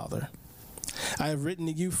the Father. I have written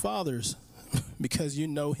to you, fathers, because you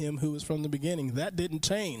know him who is from the beginning. That didn't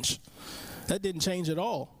change. That didn't change at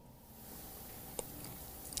all.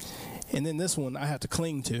 And then this one I have to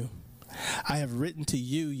cling to. I have written to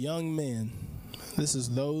you, young men. This is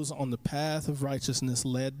those on the path of righteousness,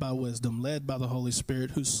 led by wisdom, led by the Holy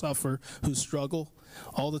Spirit, who suffer, who struggle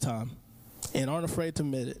all the time and aren't afraid to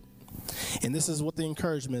admit it. And this is what the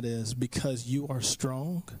encouragement is, because you are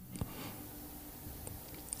strong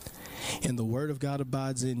and the word of God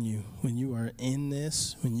abides in you. When you are in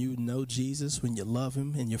this, when you know Jesus, when you love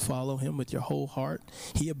him and you follow him with your whole heart,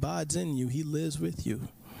 he abides in you. He lives with you.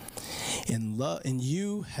 And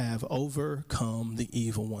you have overcome the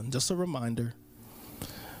evil one. Just a reminder.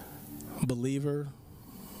 Believer,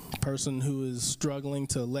 person who is struggling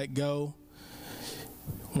to let go,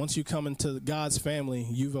 Once you come into God's family,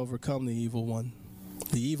 you've overcome the evil one.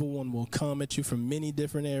 The evil one will come at you from many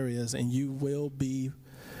different areas, and you will be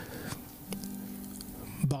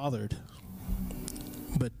bothered.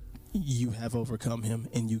 But you have overcome him,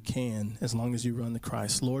 and you can, as long as you run to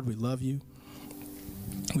Christ. Lord, we love you.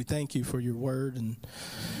 We thank you for your word and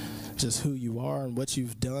just who you are and what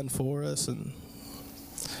you've done for us. And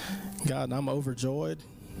God, I'm overjoyed.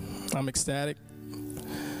 I'm ecstatic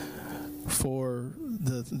for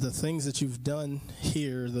the things that you've done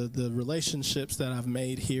here, the relationships that I've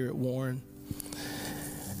made here at Warren,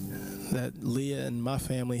 that Leah and my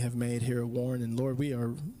family have made here at Warren. And Lord, we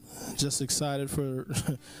are just excited for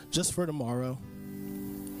just for tomorrow.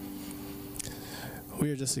 We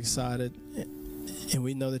are just excited, and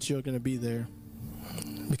we know that you're going to be there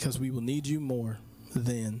because we will need you more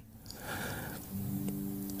then.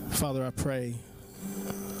 Father, I pray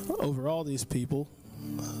over all these people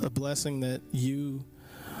a blessing that you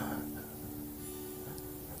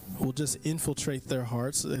will just infiltrate their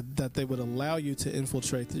hearts, that they would allow you to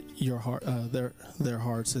infiltrate your heart, their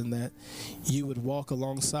hearts, and that you would walk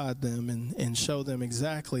alongside them and show them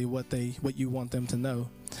exactly what you want them to know.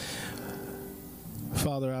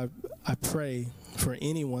 Father, I pray for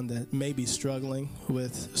anyone that may be struggling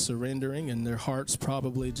with surrendering and their hearts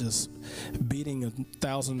probably just beating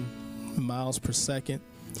 1,000 miles per second.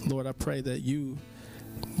 Lord, I pray that you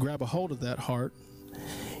grab a hold of that heart,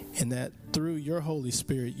 and that through your Holy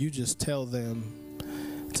Spirit, you just tell them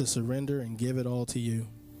to surrender and give it all to you.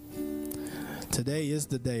 Today is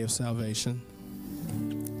the day of salvation.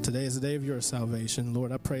 Today is the day of your salvation.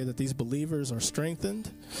 Lord, I pray that these believers are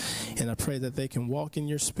strengthened, and I pray that they can walk in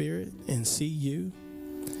your spirit and see you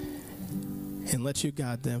and let you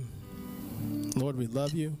guide them. Lord, we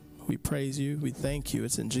love you. We praise you. We thank you.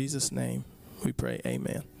 It's in Jesus' name we pray.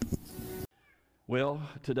 Amen. Well,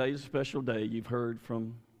 today's a special day. You've heard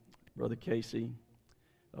from Brother Casey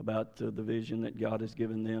about the vision that God has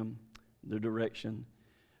given them, the direction.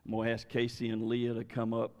 I'm going to ask Casey and Leah to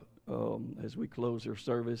come up as we close our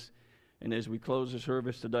service. And as we close the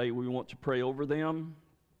service today, we want to pray over them,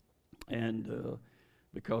 and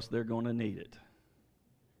because they're going to need it.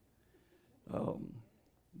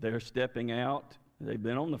 They're stepping out. They've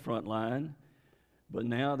been on the front line, but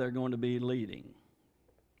now they're going to be leading.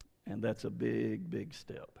 And that's a big, big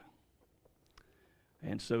step.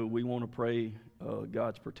 And so we want to pray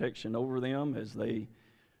God's protection over them as they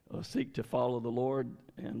seek to follow the Lord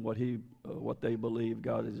and what they believe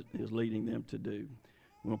God is leading them to do.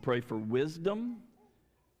 We want to pray for wisdom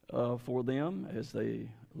for them as they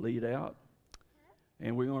lead out.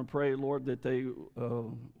 And we're going to pray, Lord, that they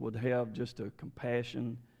would have just a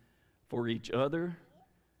compassion for each other,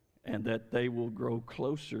 and that they will grow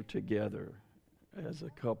closer together as a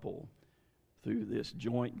couple through this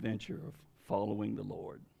joint venture of following the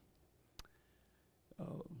Lord.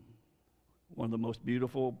 One of the most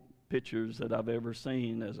beautiful pictures that I've ever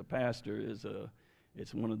seen as a pastor is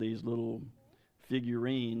it's one of these little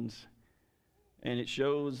figurines, and it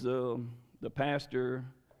shows the pastor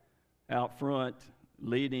out front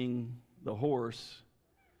leading the horse,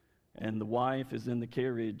 and the wife is in the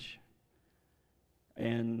carriage.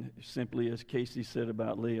 And simply as Casey said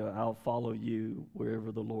about Leah, I'll follow you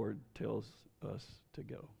wherever the Lord tells us to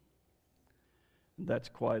go. And that's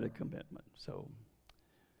quite a commitment. So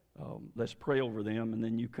let's pray over them, and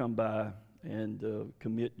then you come by and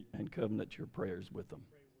commit and covenant your prayers with them.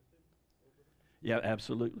 Yeah,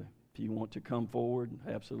 absolutely. If you want to come forward,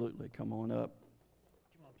 absolutely. Come on up.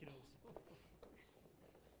 Come on, kiddos.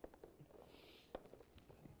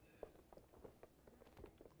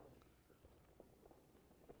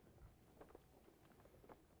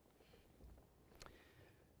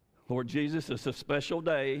 Lord Jesus, it's a special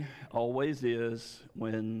day, always is,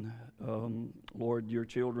 when, Lord, your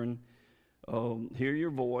children hear your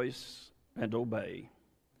voice and obey.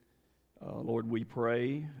 Lord, we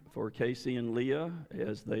pray for Casey and Leah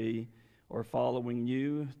as they are following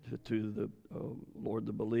you to the Lord,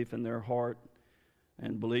 the belief in their heart,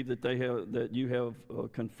 and believe that you have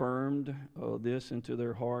confirmed this into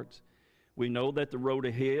their hearts. We know that the road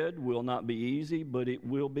ahead will not be easy, but it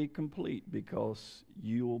will be complete because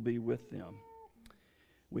you will be with them.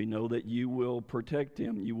 We know that you will protect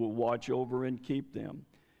them. You will watch over and keep them.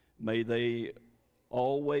 May they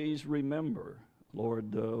always remember,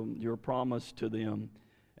 Lord, your promise to them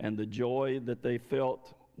and the joy that they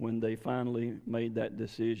felt when they finally made that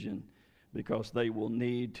decision, because they will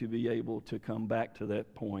need to be able to come back to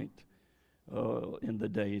that point in the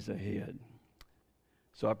days ahead.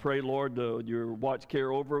 So I pray, Lord, your watch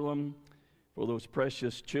care over them, for those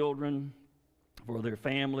precious children, for their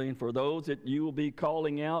family, and for those that you will be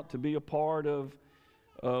calling out to be a part of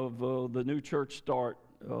of the new church start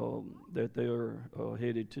that they're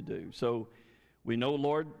headed to do. So we know,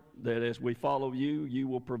 Lord, that as we follow you, you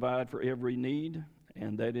will provide for every need,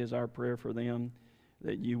 and that is our prayer for them,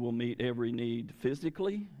 that you will meet every need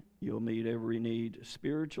physically, you'll meet every need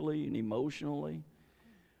spiritually and emotionally.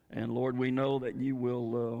 And Lord, we know that you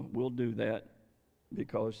will do that,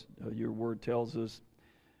 because your word tells us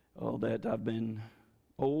that I've been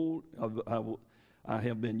old, I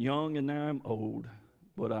have been young and now I'm old,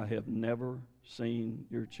 but I have never seen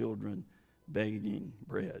your children begging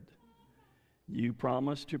bread. You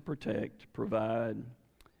promise to protect, provide,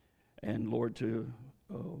 and Lord, to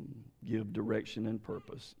give direction and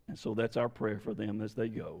purpose. And so that's our prayer for them as they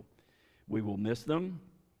go. We will miss them.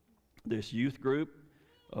 This youth group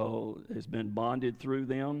has been bonded through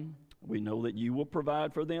them. We know that you will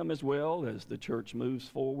provide for them as well as the church moves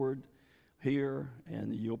forward here,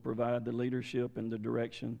 and you'll provide the leadership and the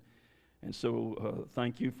direction. And so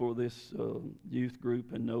thank you for this youth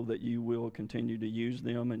group, and know that you will continue to use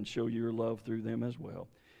them and show your love through them as well.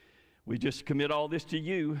 We just commit all this to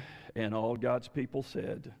you, and all God's people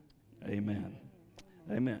said, amen.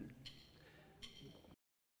 Amen.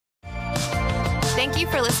 Thank you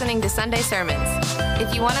for listening to Sunday Sermons.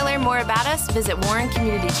 If you want to learn more about us, visit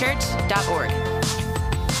warrencommunitychurch.org.